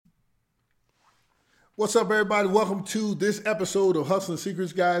What's up, everybody? Welcome to this episode of Hustling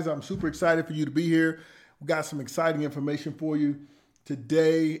Secrets, guys. I'm super excited for you to be here. We got some exciting information for you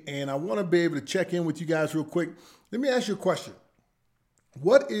today, and I want to be able to check in with you guys real quick. Let me ask you a question.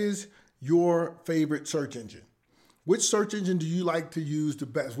 What is your favorite search engine? Which search engine do you like to use the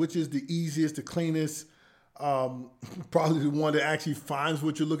best? Which is the easiest, the cleanest, probably the one that actually finds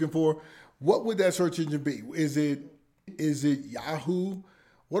what you're looking for? What would that search engine be? Is it Yahoo?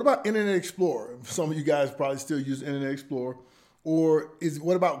 What about Internet Explorer? Some of you guys probably still use Internet Explorer. Or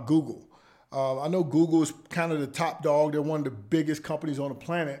what about Google? I know Google is kind of the top dog. They're one of the biggest companies on the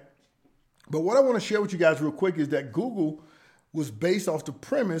planet. But what I want to share with you guys real quick is that Google was based off the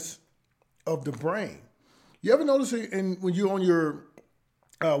premise of the brain. You ever notice it when you're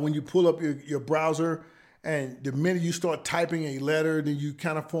on when you pull up your browser and the minute you start typing a letter, then you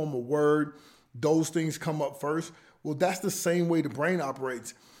kind of form a word, those things come up first? Well, that's the same way the brain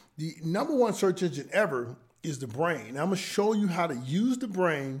operates. The number one search engine ever is the brain. I'm going to show you how to use the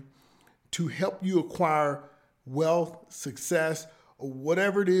brain to help you acquire wealth, success, or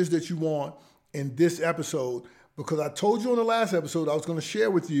whatever it is that you want in this episode. Because I told you on the last episode, I was going to share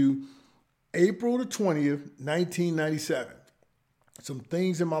with you April the 20th, 1997. Some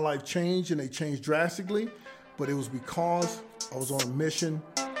things in my life changed, and they changed drastically, but it was because I was on a mission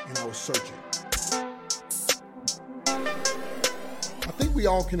and I was searching. I think we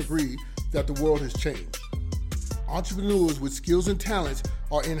all can agree that the world has changed. Entrepreneurs with skills and talents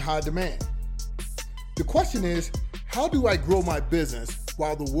are in high demand. The question is, how do I grow my business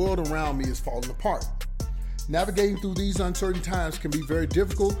while the world around me is falling apart? Navigating through these uncertain times can be very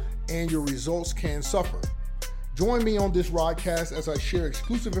difficult, and your results can suffer. Join me on this broadcast as I share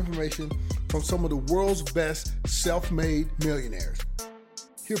exclusive information from some of the world's best self-made millionaires.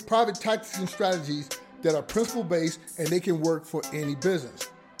 Hear private tactics and strategies that are principle-based and they can work for any business.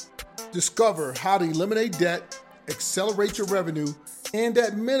 Discover how to eliminate debt, accelerate your revenue, and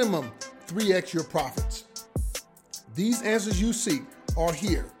at minimum, 3x your profits. These answers you seek are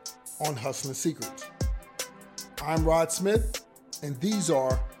here on Hustling Secrets. I'm Rod Smith, and these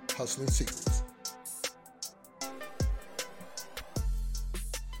are Hustling Secrets.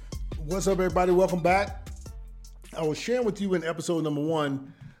 What's up, everybody? Welcome back. I was sharing with you in episode number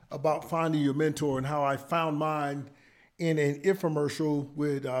 1 about finding your mentor and how I found mine in an infomercial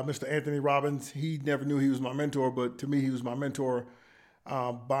with Mr. Anthony Robbins. He never knew he was my mentor, but to me, he was my mentor.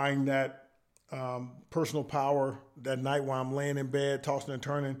 Buying that personal power that night while I'm laying in bed, tossing and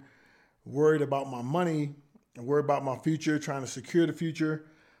turning, worried about my money and worried about my future, trying to secure the future.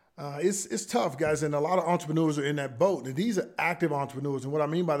 It's tough, guys, and a lot of entrepreneurs are in that boat. And these are active entrepreneurs. And what I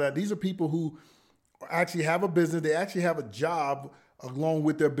mean by that, these are people who actually have a business. They actually have a job along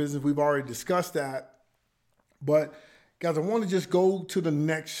with their business. We've already discussed that. But guys, I want to just go to the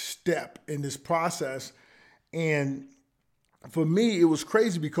next step in this process. And for me, it was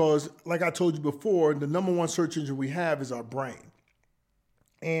crazy because, like I told you before, the number one search engine we have is our brain.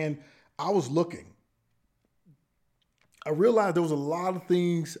 And I was looking. I realized there was a lot of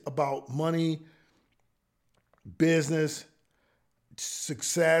things about money, business,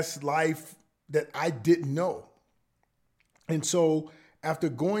 success, life that I didn't know. And so after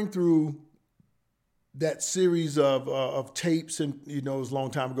going through that series of tapes, and it was a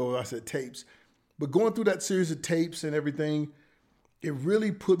long time ago I said tapes, but going through that series of tapes and everything, it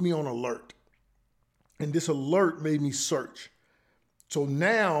really put me on alert. And this alert made me search. So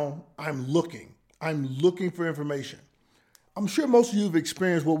now I'm looking for information. I'm sure most of you have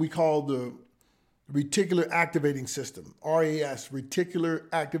experienced what we call the reticular activating system, RAS, reticular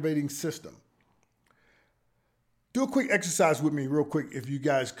activating system. Do a quick exercise with me real quick if you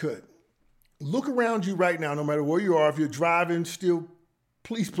guys could. Look around you right now, no matter where you are. If you're driving still,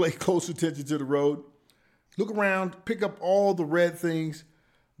 please pay close attention to the road. Look around, pick up all the red things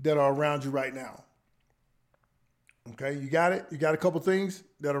that are around you right now. Okay, you got it? You got a couple things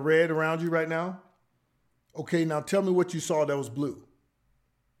that are red around you right now? Okay, now tell me what you saw that was blue.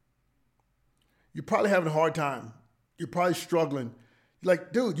 You're probably having a hard time. You're probably struggling. You're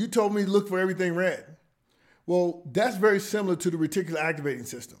like, dude, you told me to look for everything red. Well, that's very similar to the reticular activating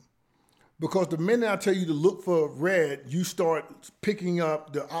system. Because the minute I tell you to look for red, you start picking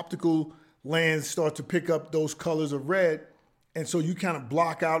up, the optical lens start to pick up those colors of red. And so you kind of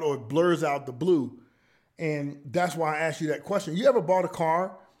block out or it blurs out the blue. And that's why I asked you that question. You ever bought a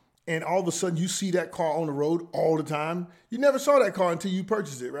car and all of a sudden you see that car on the road all the time? You never saw that car until you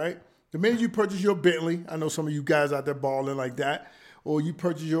purchased it, right? The minute you purchase your Bentley, I know some of you guys out there balling like that, or you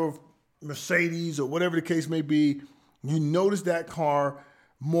purchase your Mercedes or whatever the case may be, you notice that car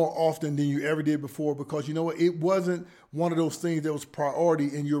more often than you ever did before, because you know what? It wasn't one of those things that was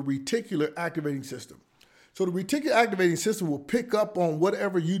priority in your reticular activating system. So the reticular activating system will pick up on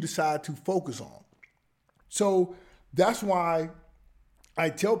whatever you decide to focus on. So that's why I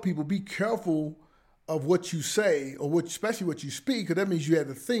tell people, be careful of what you say, or especially what you speak, because that means you have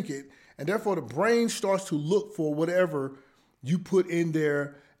to think it. And therefore the brain starts to look for whatever you put in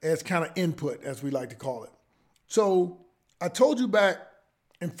there as kind of input, as we like to call it. So I told you back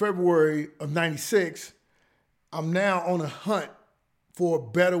in February of 96, I'm now on a hunt for a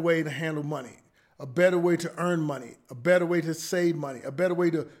better way to handle money, a better way to earn money, a better way to save money, a better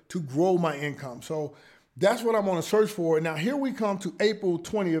way to grow my income. So that's what I'm on a search for. Now here we come to April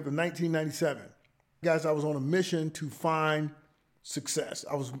 20th of 1997. Guys, I was on a mission to find success.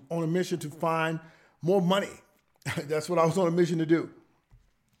 I was on a mission to find more money. That's what I was on a mission to do.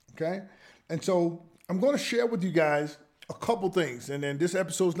 Okay? And so I'm going to share with you guys a couple things. And then this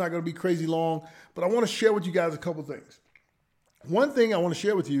episode is not going to be crazy long, but I want to share with you guys a couple things. One thing I want to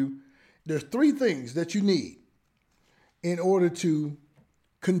share with you, there's 3 things that you need in order to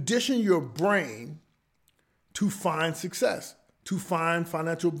condition your brain to find success, to find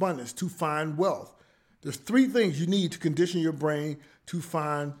financial abundance, to find wealth. There's 3 things you need to condition your brain to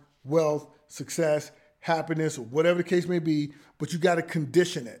find wealth, success, happiness, or whatever the case may be, but you got to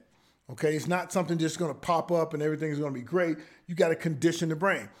condition it. Okay, it's not something just going to pop up and everything's going to be great. You got to condition the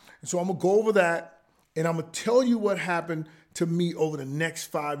brain. And so I'm going to go over that, and I'm going to tell you what happened to me over the next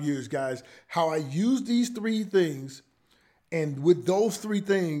 5 years, guys, how I used these 3 things. And with those 3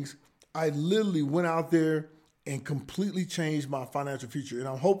 things, I literally went out there and completely changed my financial future. And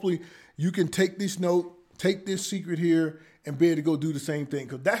hopefully you can take this note, take this secret here, and be able to go do the same thing,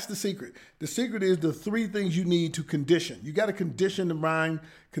 because that's the secret. The secret is the 3 things you need to condition. You got to condition the mind,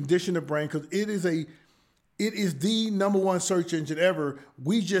 condition the brain, because it is the number 1 search engine ever.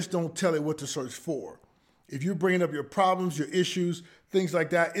 We just don't tell it what to search for. If you're bringing up your problems, your issues, things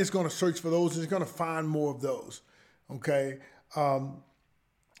like that, it's going to search for those. It's going to find more of those. Okay. And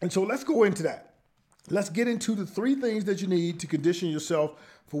so let's go into that. Let's get into the 3 things that you need to condition yourself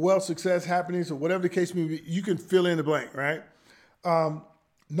for wealth, success, happiness, or whatever the case may be. You can fill in the blank, right?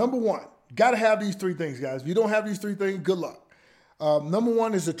 Number 1, got to have these 3 things, guys. If you don't have these 3 things, good luck. Number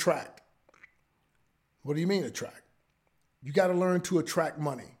 1 is attract. What do you mean attract? You got to learn to attract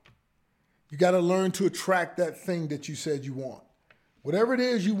money. You got to learn to attract that thing that you said you want. Whatever it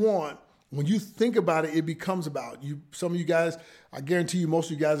is you want, when you think about it, it becomes about you. Some of you guys, I guarantee you,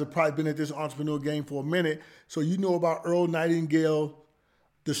 most of you guys have probably been at this entrepreneur game for a minute. So you know about Earl Nightingale,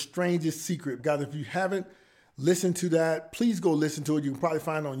 The Strangest Secret. Guys, if you haven't listened to that, please go listen to it. You can probably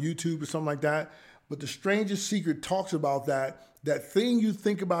find it on YouTube or something like that. But The Strangest Secret talks about that. That thing you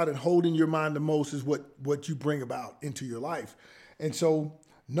think about and hold in your mind the most is what you bring about into your life. And so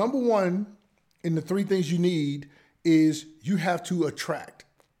number 1 in the 3 things you need is you have to attract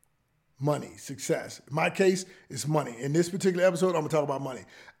money, success. In my case, it's money. In this particular episode, I'm going to talk about money.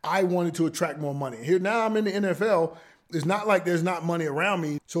 I wanted to attract more money. Here now I'm in the NFL. It's not like there's not money around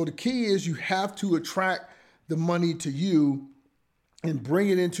me. So the key is you have to attract the money to you and bring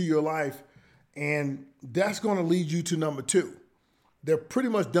it into your life. And that's going to lead you to number 2. They're pretty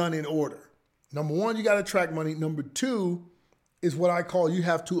much done in order. Number 1, you got to attract money. Number 2 is what I call you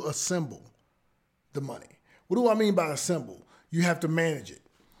have to assemble the money. What do I mean by assemble? You have to manage it.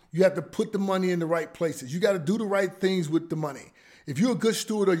 You have to put the money in the right places. You got to do the right things with the money. If you're a good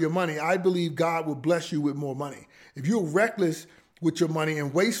steward of your money, I believe God will bless you with more money. If you're reckless with your money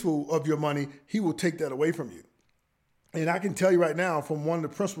and wasteful of your money, he will take that away from you. And I can tell you right now, from one of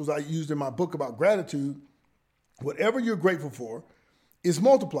the principles I used in my book about gratitude, whatever you're grateful for is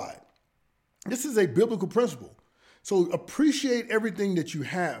multiplied. This is a biblical principle. So appreciate everything that you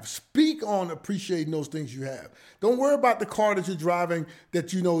have. Speak on appreciating those things you have. Don't worry about the car that you're driving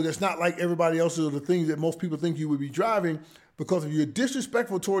that you know that's not like everybody else's or the things that most people think you would be driving, because if you're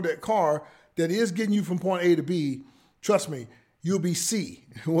disrespectful toward that car that is getting you from point A to B, trust me, you'll be C.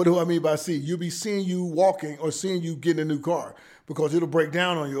 What do I mean by C? You'll be seeing you walking or seeing you getting a new car because it'll break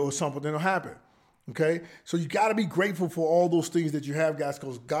down on you or something will happen. Okay, so you got to be grateful for all those things that you have, guys,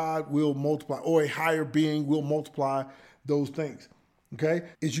 because God will multiply, or a higher being will multiply those things. Okay,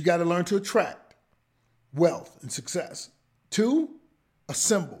 is you got to learn to attract wealth and success. 2,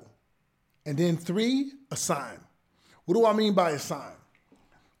 assemble. And then 3, assign. What do I mean by assign?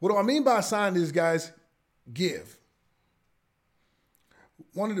 What do I mean by assign is, guys, give.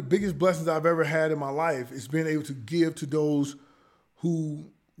 One of the biggest blessings I've ever had in my life is being able to give to those who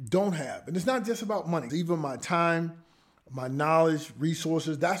don't have. And it's not just about money. Even my time, my knowledge,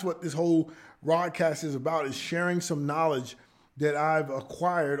 resources. That's what this whole broadcast is about, is sharing some knowledge that I've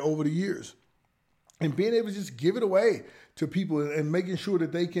acquired over the years. And being able to just give it away to people and making sure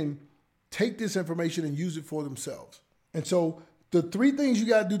that they can take this information and use it for themselves. And so the 3 things you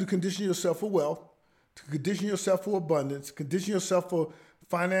got to do to condition yourself for wealth, to condition yourself for abundance, condition yourself for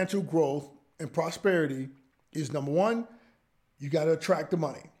financial growth and prosperity is number 1, you got to attract the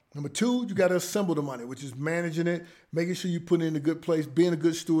money. Number 2, you got to assemble the money, which is managing it, making sure you put it in a good place, being a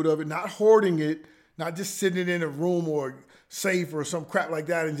good steward of it, not hoarding it, not just sitting it in a room or safe or some crap like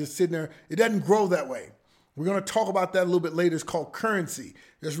that and just sitting there. It doesn't grow that way. We're going to talk about that a little bit later. It's called currency.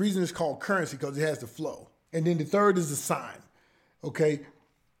 There's a reason it's called currency, because it has the flow. And then the 3rd is the sign. Okay,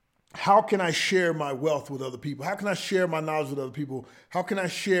 how can I share my wealth with other people? How can I share my knowledge with other people? How can I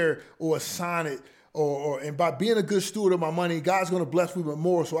share or assign it? And by being a good steward of my money, God's going to bless me with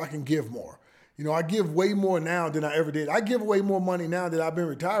more so I can give more. You know, I give way more now than I ever did. I give away more money now that I've been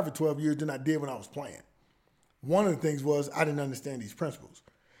retired for 12 years than I did when I was playing. One of the things was I didn't understand these principles.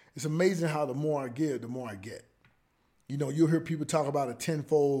 It's amazing how the more I give, the more I get. You know, you'll hear people talk about a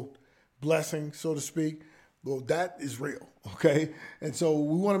tenfold blessing, so to speak. Well, that is real, okay? And so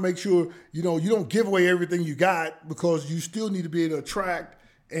we want to make sure, you know, you don't give away everything you got, because you still need to be able to attract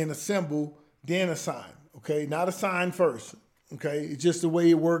and assemble, then assign, okay? Not assign first, okay? It's just the way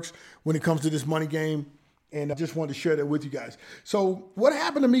it works when it comes to this money game, and I just wanted to share that with you guys. So what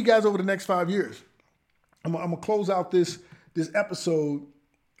happened to me, guys, over the next 5 years? I'm going to close out this episode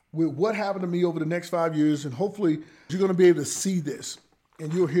with what happened to me over the next 5 years, and hopefully you're going to be able to see this,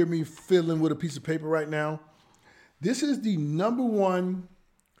 and you'll hear me fiddling with a piece of paper right now. This is the number 1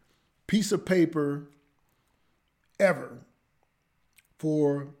 piece of paper ever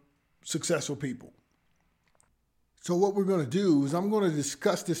for successful people. So what we're going to do is I'm going to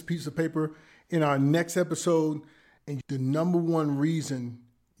discuss this piece of paper in our next episode, and the number 1 reason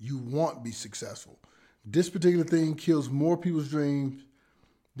you want to be successful. This particular thing kills more people's dreams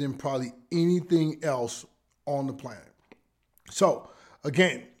than probably anything else on the planet. So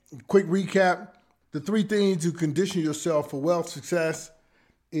again, quick recap. The 3 things to condition yourself for wealth success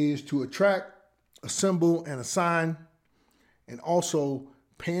is to attract, assemble, and assign, and also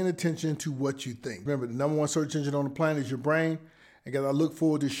paying attention to what you think. Remember, the number 1 search engine on the planet is your brain. And guys, I look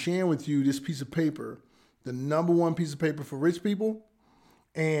forward to sharing with you this piece of paper, the number 1 piece of paper for rich people,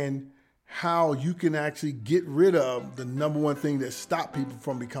 and how you can actually get rid of the number 1 thing that stops people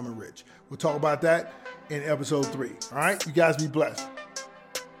from becoming rich. We'll talk about that in episode 3. All right, you guys be blessed.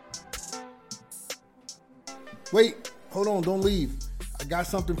 Wait, hold on, don't leave. I got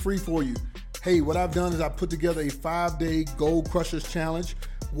something free for you. Hey, what I've done is I put together a 5-day Goal Crushers Challenge.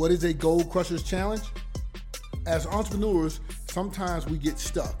 What is a Goal Crushers Challenge? As entrepreneurs, sometimes we get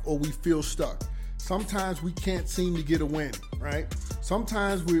stuck or we feel stuck. Sometimes we can't seem to get a win, right?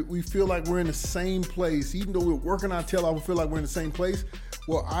 Sometimes we feel like we're in the same place. Even though we're working our tail off, we feel like we're in the same place.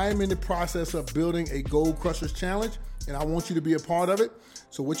 Well, I am in the process of building a Goal Crushers Challenge, and I want you to be a part of it.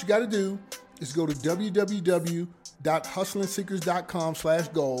 So what you got to do is go to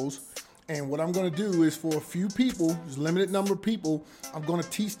www.hustlingseekers.com/goals. And what I'm going to do is, for a few people, there's a limited number of people, I'm going to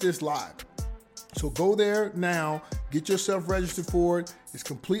teach this live. So go there now, get yourself registered for it. It's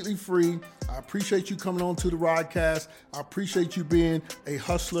completely free. I appreciate you coming on to the Rodcast. I appreciate you being a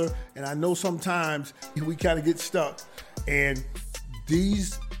hustler. And I know sometimes we kind of get stuck. And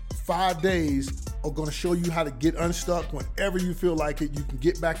these 5 days are going to show you how to get unstuck whenever you feel like it. You can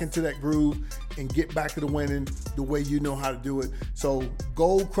get back into that groove and get back to the winning the way you know how to do it. So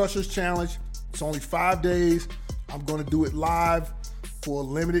Goal Crushers Challenge. It's only 5 days. I'm going to do it live for a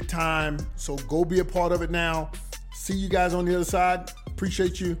limited time. So go be a part of it now. See you guys on the other side.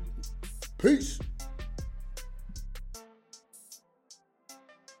 Appreciate you. Peace.